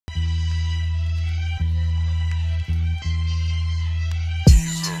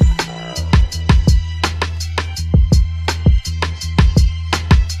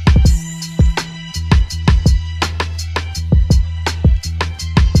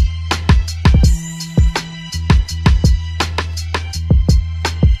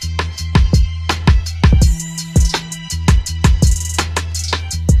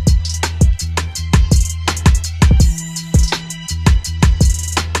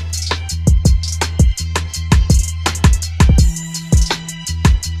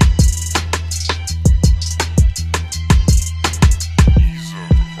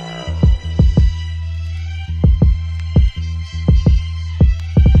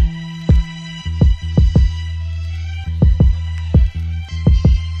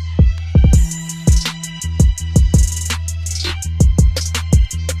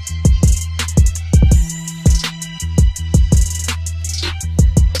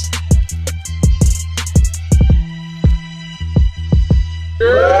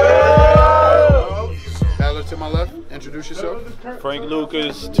Introduce yourself. Frank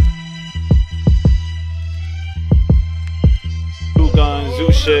Lucas. Two guns,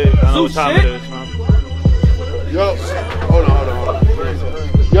 zoo shit. I don't know what time it is, man. Yo, hold on.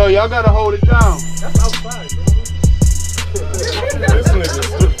 Yo, y'all gotta hold it down. That's outside, bro. This nigga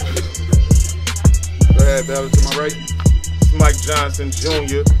stupid. Go ahead, Bella, to my right. It's Mike Johnson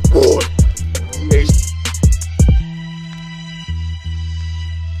Jr. Boy.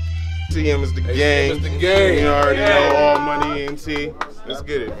 HTM is the gang. It's the gang. You already know, all money ENT. Let's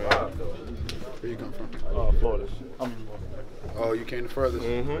get it, man. Where you come from? Florida. I'm in Florida. Oh, you came the furthest.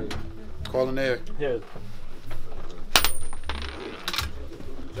 Mm-hmm. Calling there. Yeah.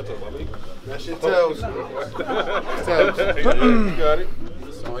 That shit tells. You got it.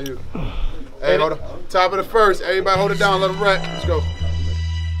 It's on you. Hey, hold on. Top of the first. Everybody hold it down. Let them rap. Let's go.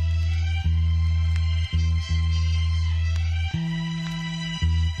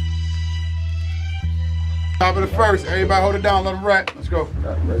 Top of the first. Everybody hold it down. Let them rap. Let's go.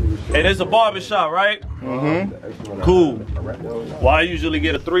 Hey, this is a barbershop, right? Mm-hmm. Cool. Well, I usually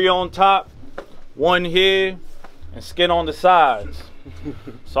get a 3 on top, 1 here, and skin on the sides.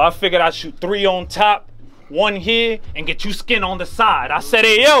 So I figured I'd shoot 3 on top, 1 here, and get you skin on the side. I said,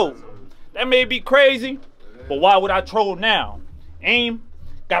 hey, yo, that may be crazy, but why would I troll now? Aim,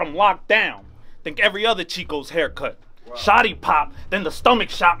 got him locked down. Think every other Chico's haircut. Shotty pop, then the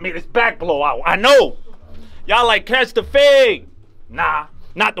stomach shot made his back blow out. I know. Y'all like catch the fade. Nah,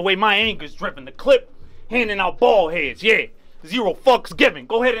 not the way my anger's driven. The clip, handing out ball heads, yeah. 0 fucks given.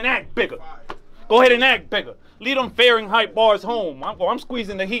 Go ahead and act bigger. Go ahead and act bigger. Lead them Fahrenheit bars home. I'm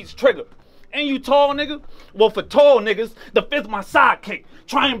squeezing the heat's trigger. Ain't you tall, nigga? Well, for tall niggas, the 5th my sidekick.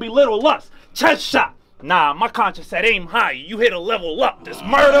 Try and belittle us. Chest shot. Nah, my conscience said aim high. You hit a level up. This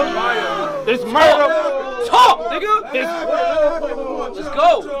murder. This murder. Talk, nigga. Let's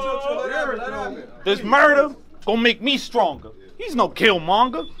go. This murder gonna make me stronger. He's no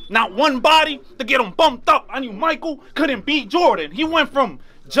Killmonger. Not one body to get him bumped up. I knew Michael couldn't beat Jordan. He went from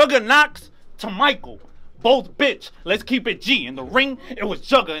Juggernauts to Michael. Both bitch. Let's keep it G. In the ring, it was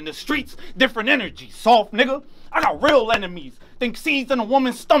Jugger. In the streets, different energy. Soft nigga. I got real enemies. Think seeds in a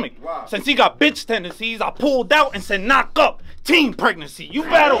woman's stomach. Wow. Since he got bitch tendencies, I pulled out and said knock up. Teen pregnancy. You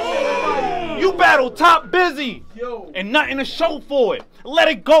battle top busy. And nothing to show for it. Let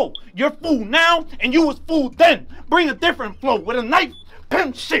it go. You're fool now and you was fool then. Bring a different flow with a knife.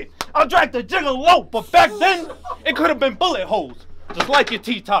 Pimp shit. I'll drag the jigger low. But back then, it could have been bullet holes. Just like your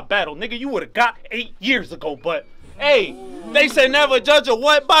T-top battle, nigga, you would have got 8 years ago. But hey, they say never judge a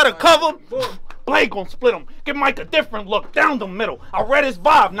what by the cover. Blade gon' split him. Give Mike a different look down the middle. I read his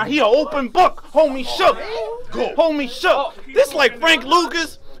vibe. Now he an open book. Homie shook. Homie shook. This like Frank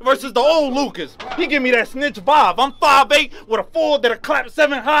Lucas versus the old Lucas. He give me that snitch vibe. I'm 5'8" with a 4 that'll clap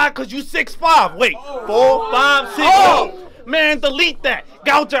 7 high cause you 6'5". Wait, 4, 5, 6. Oh. Man, delete that.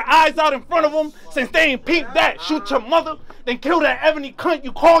 Gouge your eyes out in front of them since they ain't peeped that. Shoot your mother, then kill that ebony cunt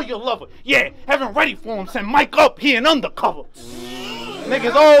you call your lover. Yeah, haven't ready for him. Send Mike up, he an undercover.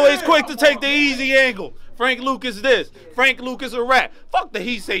 Niggas always quick to take the easy angle. Frank Lucas this, Frank Lucas a rat. Fuck the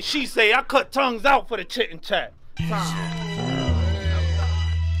he say, she say. I cut tongues out for the chit and chat.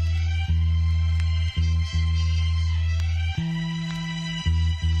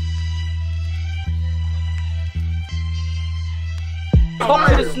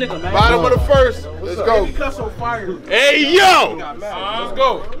 Talk to this nigga, man. Bottom of the first. Let's go. Hey, yo! Let's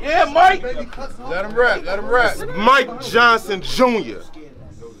go. Yeah, Mike. Let him rap. Let him rap. Mike Johnson Jr.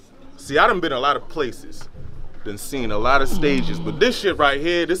 See, I done been a lot of places. Been seeing a lot of stages, but this shit right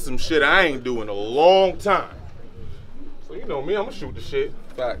here, this some shit I ain't doing in a long time. So you know me, I'm gonna shoot the shit.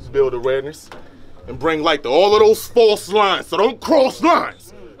 Facts. Build awareness. And bring light to all of those false lines, so don't cross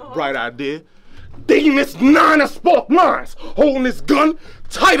lines. Bright idea. Digging this 9 of spark lines. Holding this gun,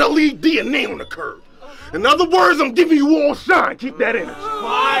 tighter lead DNA on the curb. In other words, I'm giving you all shine. Keep that energy.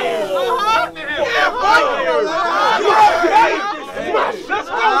 Fire!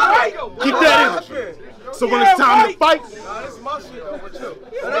 Keep that energy. So when it's time to fight,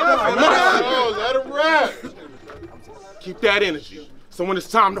 Let him rap. keep that energy. So when it's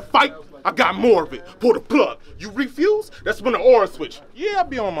time to fight, I got more of it. Pull the plug. You refuse? That's when the aura switch. Yeah, I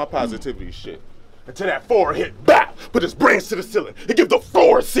be on my positivity shit. Until that forehead hit back, put his brains to the ceiling and give the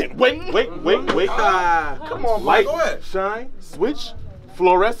fluorescent. Wait. Come on, light, shine, switch,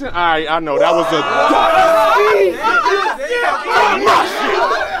 fluorescent. All right, I know that was a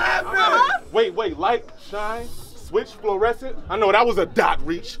dot. Wait, light, shine, switch, fluorescent. I know that was a dot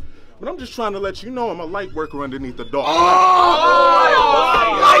reach. But I'm just trying to let you know I'm a light worker underneath the dark. Light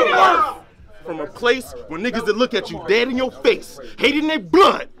work! From a place where niggas that look at you dead in your face, hating their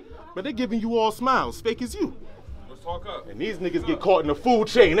blood, but they giving you all smiles, fake as you. And these niggas get caught in the food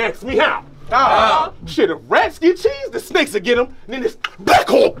chain. Ask me how. Shit, if rats get cheese, the snakes will get them. And then it's Black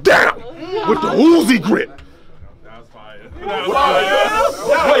Hawk down with the Uzi grip. Wait,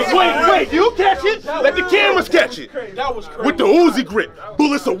 you catch it? Let the cameras catch it. That was crazy. With the Uzi grip,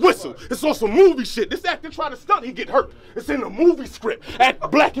 bullets a whistle. It's on some movie shit. This actor try to stunt, he get hurt. It's in the movie script. Act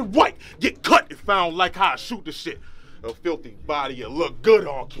black and white, get cut and found like how I shoot the shit. A filthy body, you look good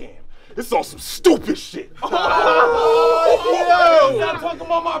on cam. It's on some stupid shit. Stop talking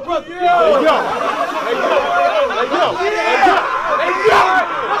about my brother.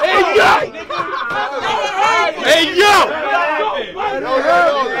 Hey yo!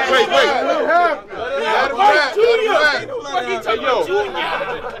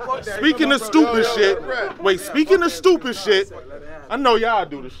 Wait. Speaking of stupid shit, I know y'all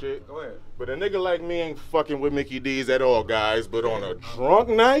do the shit. But a nigga like me ain't fucking with Mickey D's at all, guys. But on a drunk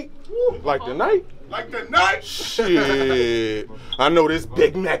night, like the night? Shit. I know this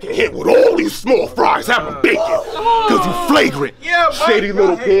Big Mac can hit with all these small fries having bacon. Cause you flagrant, shady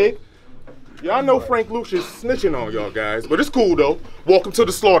little pig. Y'all know Frank Lucia's snitching on y'all guys, but it's cool though. Welcome to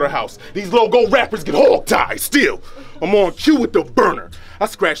the slaughterhouse. These logo rappers get hog-tied still. I'm on cue with the burner. I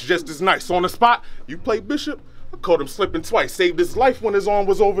scratched just as nice on the spot. You play Bishop? I caught him slipping twice, saved his life when his arm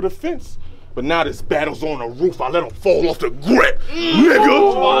was over the fence. But now this battle's on the roof, I let him fall off the grip.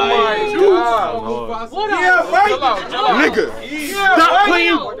 Nigga! Nigga, stop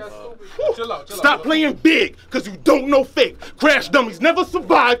playing. Stop playing big, cause you don't know fake. Crash dummies never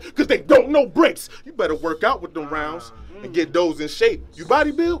survive, cause they don't know breaks. You better work out with them rounds and get those in shape. You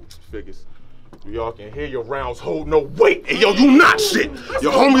body build? Figures. Y'all can hear your rounds hold no weight. Hey yo, you not shit.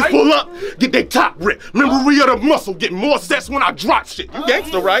 Your homies pull up, get their top ripped. Memory of the muscle, get more sets when I drop shit. You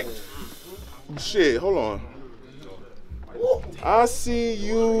gangster, right? Shit, hold on. I see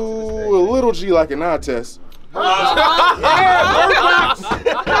you a little G like an eye test. Talk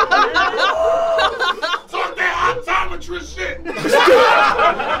that optometrist shit.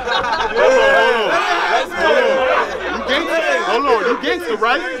 Hold on, you gangster,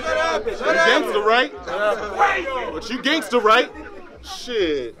 right? But you gangster, right?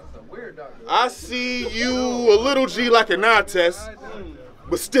 Shit. I see you a little G like an eye test.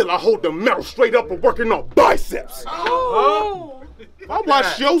 But still, I hold the metal straight up and working on biceps. I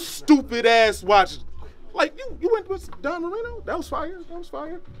watch your stupid ass watch. Like, you went with Don Marino? That was fire.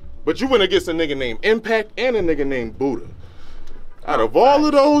 But you went against a nigga named Impact and a nigga named Buddha. Out of all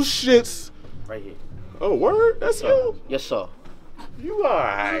of those shits. Right here. Oh, word? That's you? Yes, sir. You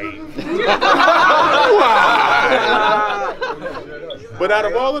alright. But out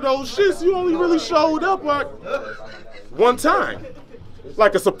of all of those shits, you only really showed up like one time.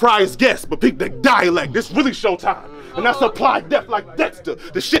 Like a surprise guest, but peep the dialect. This really showtime. And I supply death like Dexter.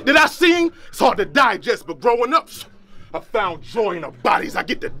 The shit that I seen, it's hard to digest, but growing up, I found joy in the bodies I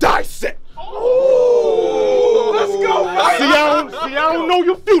get to dissect. Oh, let's go. See, I don't know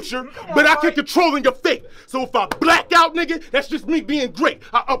your future, but I can control your fate. So if I black out, nigga, that's just me being great.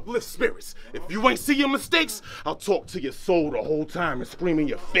 I uplift spirits. If you ain't see your mistakes, I'll talk to your soul the whole time and scream in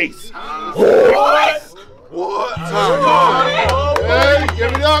your face. What? What? Hey,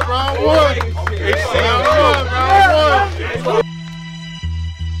 give it up, round one. Round one.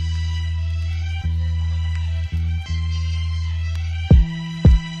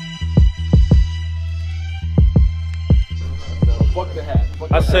 Fuck the hat.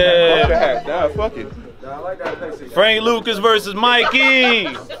 I said, Fuck it. Frank Lucas versus Mikey.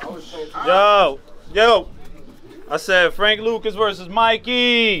 Yo. I said Frank Lucas versus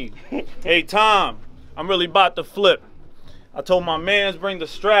Mikey. Hey, Tom, I'm really about to flip. I told my mans bring the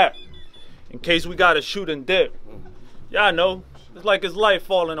strap in case we gotta shoot and dip. Y'all know, it's like his life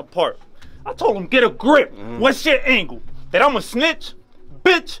falling apart. I told him get a grip. What's your angle? That I'm a snitch?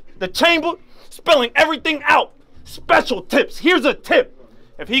 Bitch, the chamber, spelling everything out. Special tips, here's a tip.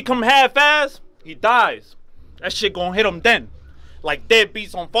 If he come half-ass, he dies. That shit gonna hit him then. Like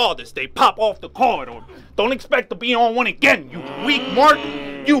deadbeats on Father's Day, pop off the card, or don't expect to be on one again, you weak mark.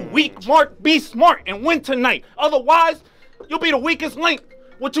 You weak mark, be smart and win tonight. Otherwise, you'll be the weakest link.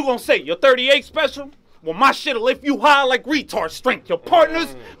 What you gonna say, your 38 special? Well, my shit'll lift you high like retard strength. Your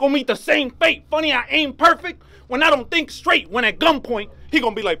partners gonna meet the same fate. Funny, I ain't perfect when I don't think straight. When at gunpoint, he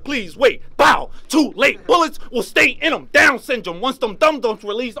gonna be like, please wait. Bow, too late. Bullets will stay in them. Down syndrome. Once them dum-dums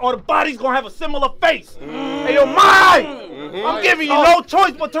release, all the bodies gonna have a similar face. Hey, yo, mine! I'm giving you no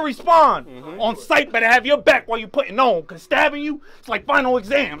choice but to respond. On site, better have your back while you putting on. Cause stabbing you, it's like final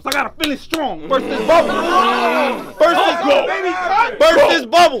exams. I gotta finish strong. Burst this bubble. Burst this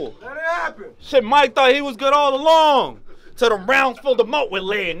bubble. Shit, Mike thought he was good all along. to them rounds filled them up with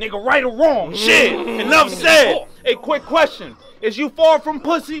lead, nigga, right or wrong. Shit, enough said. Hey, quick question. Is you far from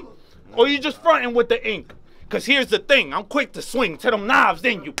pussy, or you just fronting with the ink? Cause here's the thing, I'm quick to swing to them knives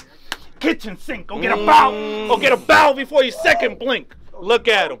in you. Kitchen sink, go get a bow, go get a bow before your second blink. Look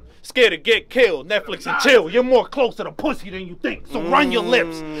at him, scared to get killed, Netflix and chill. You're more closer to pussy than you think, so run your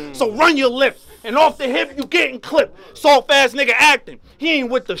lips. So run your lips, and off the hip you getting clipped. Soft ass nigga acting, he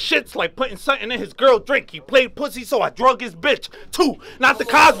ain't with the shits like putting something in his girl drink. He played pussy, so I drug his bitch too. Not the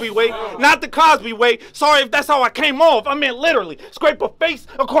Cosby way, not the Cosby way. Sorry if that's how I came off, I meant literally. Scrape her face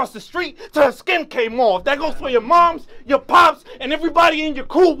across the street till her skin came off. That goes for your moms, your pops, and everybody in your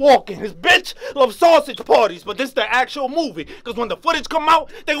crew walking. His bitch loves sausage parties, but this the actual movie. Cause when the footage come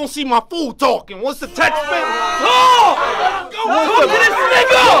out, they gon' see my food talking. Once the text spin, talk to this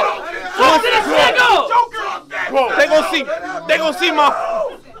nigga! Talk to this nigga!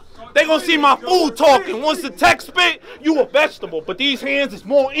 They gon' see my food talking. Once the text spit, you a vegetable, but these hands is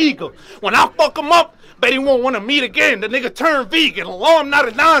more eager. When I fuck them up, bet he won't want to meet again. The nigga turned vegan. Alarm not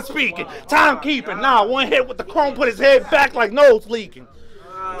a non-speaking. Timekeeping. Nah, one hit with the chrome, put his head back like nose leaking.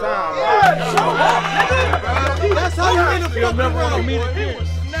 Time. That's how you end up. You'll never want to meet again.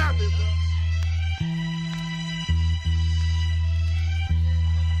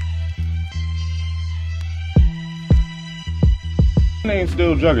 Name's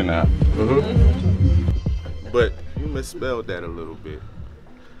still Juggernaut. But you misspelled that a little bit.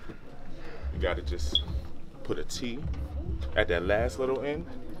 You gotta just put a T at that last little end.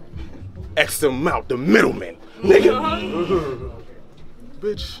 X them out, the middleman, nigga.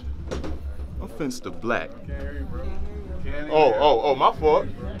 Bitch, I'm finna to black. Oh, my fault.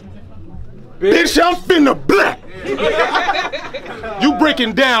 Bitch, I'm finna black. You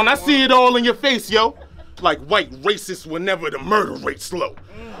breaking down, I see it all in your face, yo. Like white racists whenever the murder rate's low.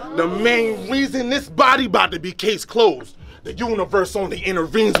 The main reason this body about to be case closed. The universe only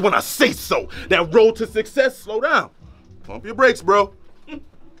intervenes when I say so. That road to success, slow down. Pump your brakes, bro. You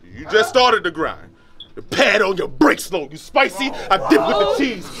just started the grind. The pad on your brakes slow. You spicy? I dip with the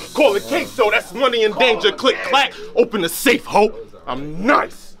cheese. Call it queso, that's money in danger. Click, clack, open the safe, ho. I'm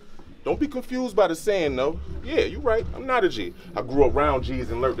nice. Don't be confused by the saying, though. Yeah, you right. I'm not a G. I grew around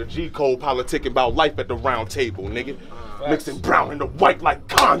G's and learned the G code, politicking about life at the round table, nigga. Mixing brown and the white like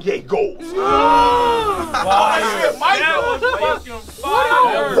Kanye goes. What?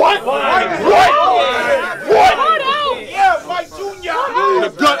 Yeah, Mike Jr. The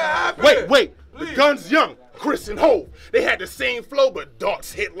gun. Wait. The gun's young. Chris and Hov. They had the same flow, but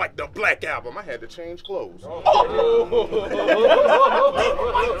darks hit like the Black Album. I had to change clothes.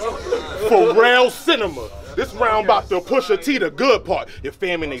 Pharrell Cinema. This round about to push a T, the good part. You're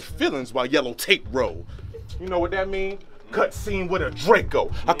famming they feelings while yellow tape roll. You know what that mean? Cut scene with a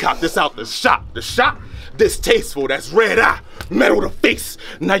Draco. I caught this out the shop. The shop? Distasteful, that's red eye. Metal to face,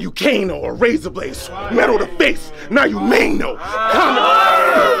 now you Kano or razor blades. Metal to face, now you Mano.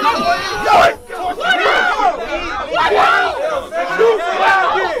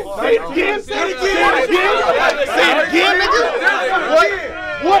 Say it again, nigga.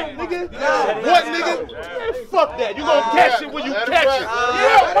 What, nigga? Man, fuck that. You gonna catch it when you catch it. You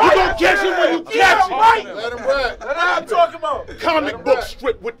gonna catch it when you catch it. Let him rap. That's what I'm talking about. Comic book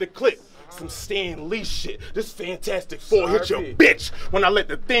strip with the clip. Some Stan Lee shit. This Fantastic Four hit your bitch when I let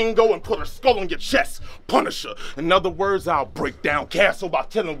the thing go and put her skull on your chest. Punisher. In other words, I'll break down Castle by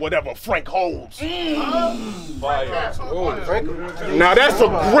killing whatever Frank holds. Now that's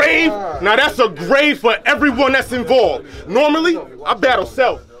a grave for everyone that's involved. Normally, I battle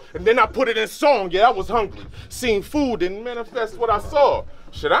self, and then I put it in song. Yeah, I was hungry. Seen food didn't manifest what I saw.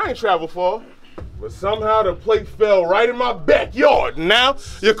 Shit, I ain't traveled far. But somehow the plate fell right in my backyard. Now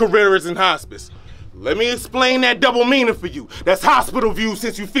your career is in hospice. Let me explain that double meaning for you. That's hospital view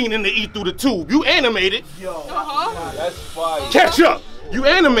since you fiending to eat through the tube. You animated. That's fire. Catch up. You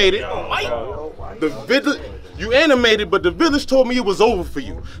animated. You animated, but the village told me it was over for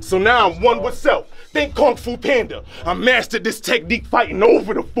you. So now I'm one with self. Think Kung Fu Panda. I mastered this technique fighting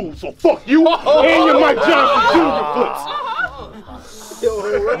over the food. So fuck you and your Mike Johnson Jr. flips.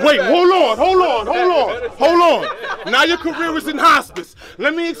 Wait, hold on. Now your career is in hospice.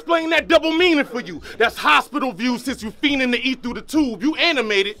 Let me explain that double meaning for you. That's hospital view since you fiending to eat through the tube. You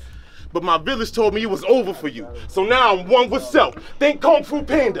animated, but my village told me it was over for you. So now I'm one with self. Think Kung Fu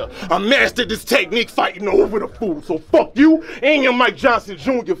Panda. I mastered this technique fighting over the food. So fuck you and your Mike Johnson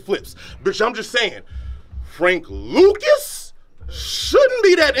Jr. flips. Bitch, I'm just saying, Frank Lucas shouldn't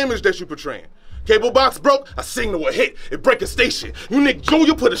be that image that you portraying. Cable box broke, I signal a hit. It break a station. You Nick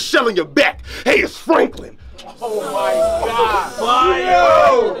Jr. put a shell in your back. Hey, it's Franklin. Oh my God.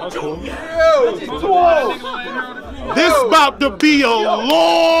 This about to be a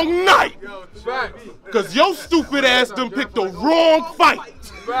long night. Cause your stupid ass done picked the wrong fight.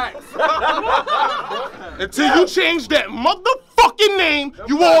 Until you change that motherfucking name,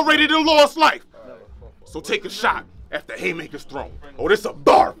 you already done lost life. So take a shot after haymakers thrown. Oh, this a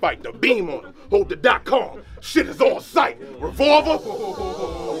bar fight. The beam on him. Hold the .com. Shit is on site. Revolver full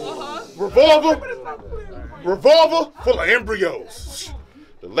of embryos.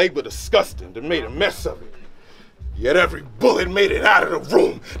 The labor disgusting. They made a mess of it. Yet every bullet made it out of the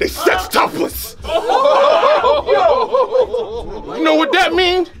room. They sex topless. You know what that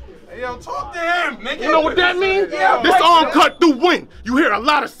means? Yo, talk to him, nigga. You know what that means? Yeah, this arm cut through wind. You hear a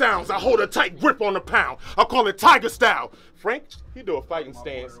lot of sounds. I hold a tight grip on the pound. I call it tiger style. Frank, he do a fighting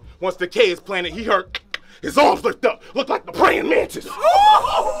stance. Once the K is planted, he hurt. His arms lift up, look like the praying mantis.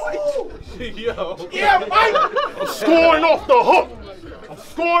 Yo. Yeah, Mike. I'm scoring off the hook.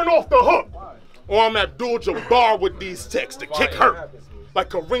 Or I'm Abdul-Jabbar with these texts. The kick hurt. Like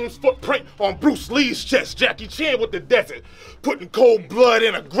Kareem's footprint on Bruce Lee's chest. Jackie Chan with the desert. Putting cold blood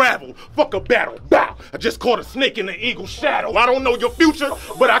in a gravel. Fuck a battle. Bow. I just caught a snake in the eagle's shadow. I don't know your future,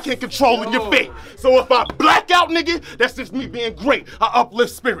 but I can control your fate. So if I black out, nigga, that's just me being great. I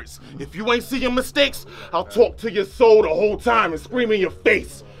uplift spirits. If you ain't seeing mistakes, I'll talk to your soul the whole time and scream in your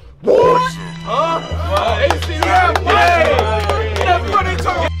face. Boys.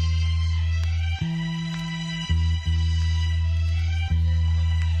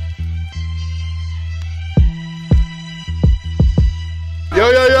 Yo.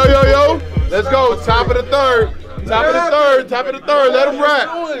 Let's go. Top of the third. Let him rap.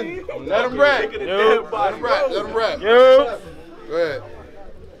 Yo. Go ahead.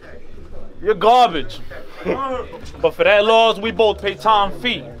 You're garbage. But for that laws, we both pay Tom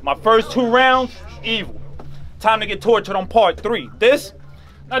fee. My first 2 rounds, evil. Time to get tortured on part 3. This,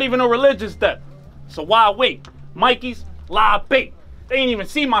 not even a religious death. So why wait? Mikey's live bait. They ain't even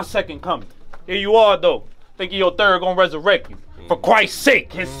see my second coming. Here you are though. Thinking your third gonna resurrect you. For Christ's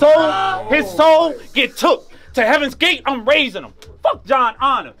sake, his soul get took. To heaven's gate, I'm raising him. Fuck John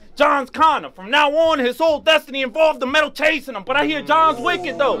Honor, John's Connor. From now on, his whole destiny involved the metal chasing him. But I hear John's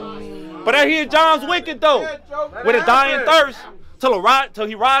wicked though. With a dying thirst. Till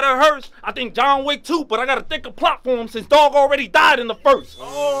he ride a hearse. I think John Wick too, but I got a thicker plot for him since dog already died in the first.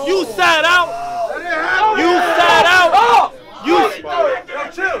 You sat out.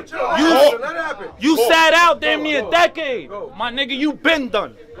 You sat out damn near a decade. My nigga, you been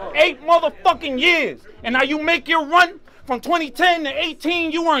done. 8 motherfucking years. And now you make your run from 2010 to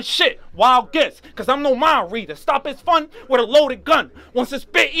 18, you weren't shit. Wild guess, cause I'm no mind reader. Stop his fun with a loaded gun. Once it's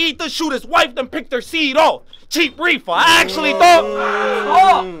spit ether, shoot his wife, then pick their seed off. Cheap reefer. I actually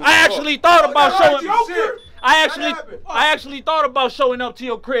thought about showing up to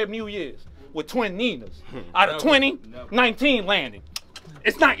your crib New Year's with twin Ninas. Out of 20, 19 landing.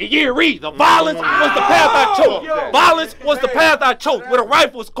 It's not your year either. Violence was the path I chose. Violence was the path I chose with a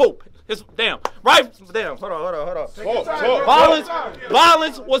rifle scope. Hold on.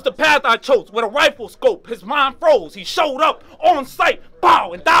 Violence was the path I chose with a rifle scope. His mind froze. He showed up on sight,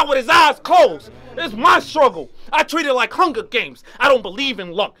 bow, and died with his eyes closed. It's my struggle. I treat it like Hunger Games. I don't believe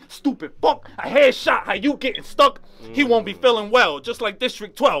in luck. Stupid fuck. A headshot. How you getting stuck? He won't be feeling well. Just like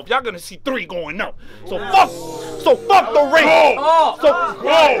District 12. Y'all gonna see 3 going up. So fuck the ring.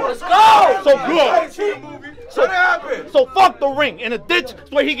 So fuck the ring. In a ditch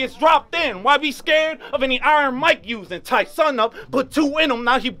is where he gets dropped in. Why be scared of any Iron Mike using? Tie son up, put 2 in him.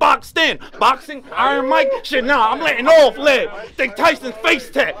 Now he boxed in. Boxing, Iron Mike, shit. Nah, I'm letting off leg. Think Tyson's face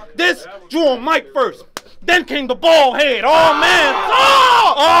tat. This drew on Mike first. Then came the ball head. Oh man.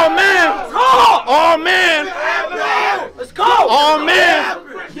 Let's go. Oh man.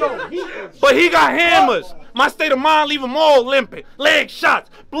 But he got hammers. My state of mind leave them all limping. Leg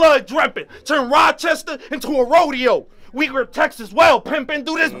shots, blood dripping. Turn Rochester into a rodeo. We grip Texas well, pimpin'.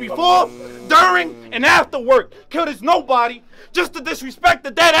 Do this before, during, and after work. Killed his nobody just to disrespect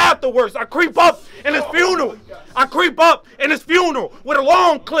the dead afterwards. I creep up in his funeral. With a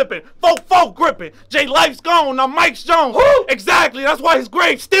long clipping, faux gripping. Jay Life's gone, now Mike's Jones. Exactly, that's why his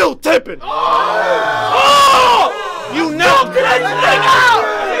grave's still tipping. You never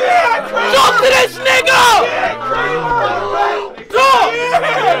talk to this nigga!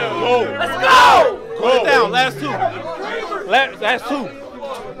 Let's go! Put it down, last 2.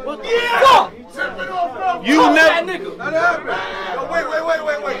 You never. Let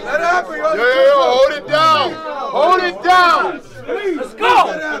it happen. Yo, hold it down. Let's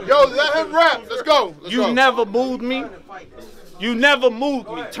go. Yo, let him rap. Let's go. You never moved me.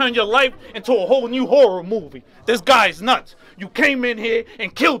 Turn your life into a whole new horror movie. This guy's nuts. You came in here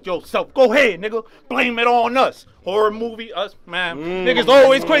and killed yourself. Go ahead, nigga. Blame it on us. Horror movie, us, man. Niggas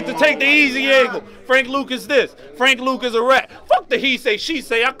always quick to take the easy angle. Frank Lucas this. Frank Lucas a rat. Fuck the he say, she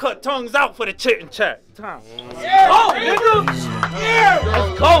say. I cut tongues out for the chit and chat. Time. Yeah, oh, nigga. Yeah.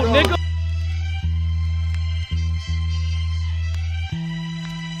 Let's go, nigga.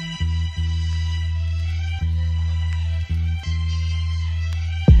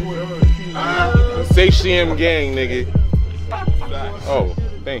 Satium gang, nigga. Oh,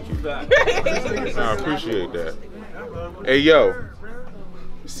 thank you. I appreciate that. Hey, yo.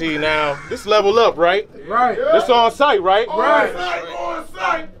 See now, this level up, right? Right. This on site, right? Right. On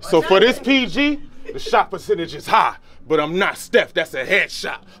site. So for this PG, the shot percentage is high. But I'm not Steph, that's a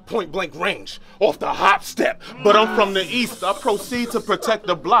headshot. Point blank range, off the hop step. But I'm from the east, I proceed to protect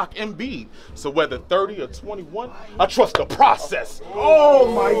the block and bead. So whether 30 or 21, I trust the process.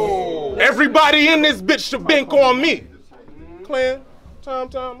 Oh my God. Everybody in this bitch should bank on me. Clan, time,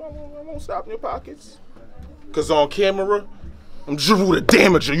 I won't stop in your pockets. Cause on camera, I'm Jeru the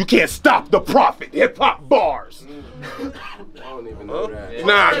Damager. You can't stop the prophet. Hip hop bars. I don't even know that.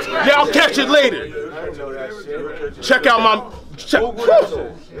 Nah, y'all catch it later. I didn't know that shit. Check out my. See,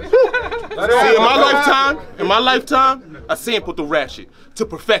 in my lifetime, I sampled the ratchet to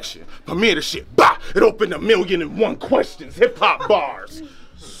perfection. Premiere the shit. Bah! It opened 1,000,001 questions. Hip hop bars.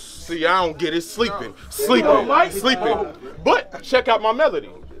 See, I don't get it. Sleeping. But check out my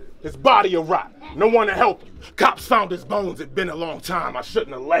melody. His body a rot. No one to help you. Cops found his bones. It's been a long time. I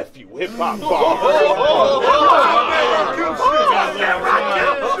shouldn't have left you. Hip hop bars.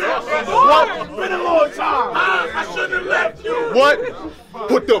 What? It's been a long time. I shouldn't have left you. What?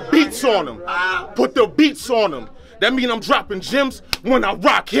 Put the beats on him. Put the beats on him. That mean I'm dropping gems when I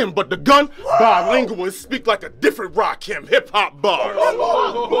rock him, but the gun, bilingual, it speak like a different rock him. Hip hop bars. What?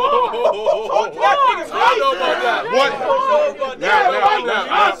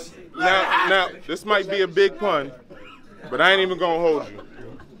 Now, this might be a big pun, but I ain't even gonna hold you.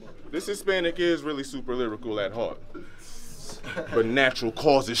 This Hispanic is really super lyrical at heart. But natural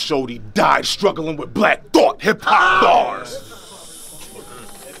causes showed he died struggling with black thought. Hip hop bars.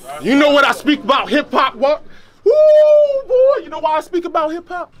 You know what I speak about hip hop? What? Woo, boy, you know why I speak about hip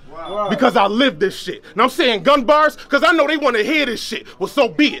hop? Wow. Because I live this shit. And I'm saying gun bars because I know they want to hear this shit. Well, so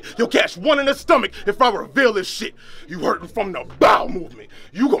be it. You'll catch one in the stomach if I reveal this shit. You hurting from the bowel movement.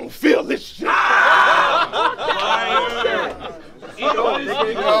 You gonna feel this shit.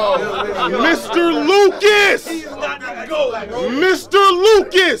 Mr. Lucas! Mr.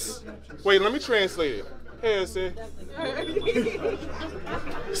 Lucas! Wait, let me translate it. Hey, say.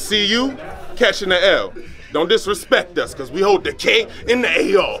 See you catching the L. Don't disrespect us, cause we hold the K in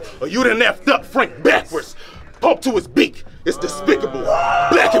the AR. Or you done effed up Frank backwards. Pump to his beak. It's despicable.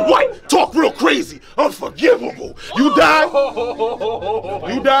 Black and white. Talk real crazy. Unforgivable. You die?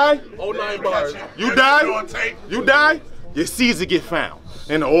 You die? 09 bars. You die? You die? Your Caesar get found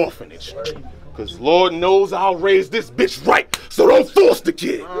in the orphanage. Cause Lord knows I'll raise this bitch right. So don't force the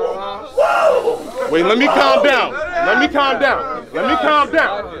kid. Wait, let me calm down. Let me calm down. Let me calm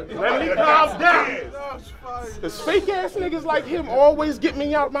down. Let me calm down. Cause fake ass niggas like him always get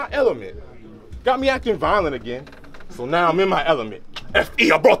me out my element. Got me acting violent again. So now I'm in my element.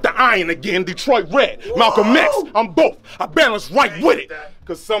 FE, I brought the iron again. Detroit Red, Malcolm X, I'm both. I balance right with it.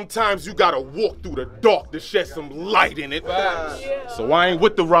 Cause sometimes you gotta walk through the dark to shed some light in it. So I ain't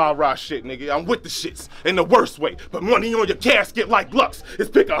with the rah-rah shit, nigga. I'm with the shits in the worst way. But money on your casket like Lux. It's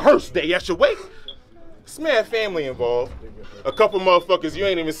pick a hearse day at your wake. It's mad family involved. A couple motherfuckers you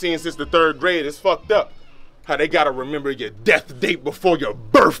ain't even seen since the 3rd grade. It's fucked up. How they gotta remember your death date before your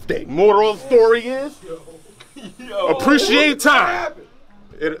birthday. Moral of the story is, appreciate time.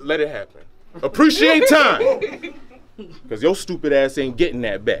 Let it happen. Appreciate time. Cause your stupid ass ain't getting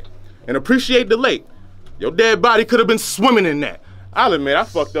that back. And appreciate the lake. Your dead body could have been swimming in that. I'll admit I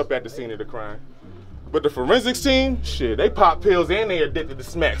fucked up at the scene of the crime. But the forensics team, shit, they pop pills and they addicted to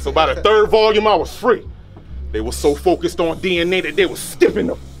smack. So by the 3rd volume, I was free. They were so focused on DNA that they were skipping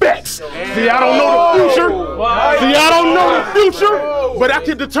the facts. See, I don't know the future. See, I don't know the future, but I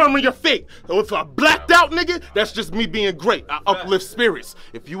can determine your fate. So if I blacked out, nigga, that's just me being great. I uplift spirits.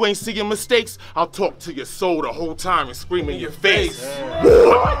 If you ain't seeing mistakes, I'll talk to your soul the whole time and scream in your face.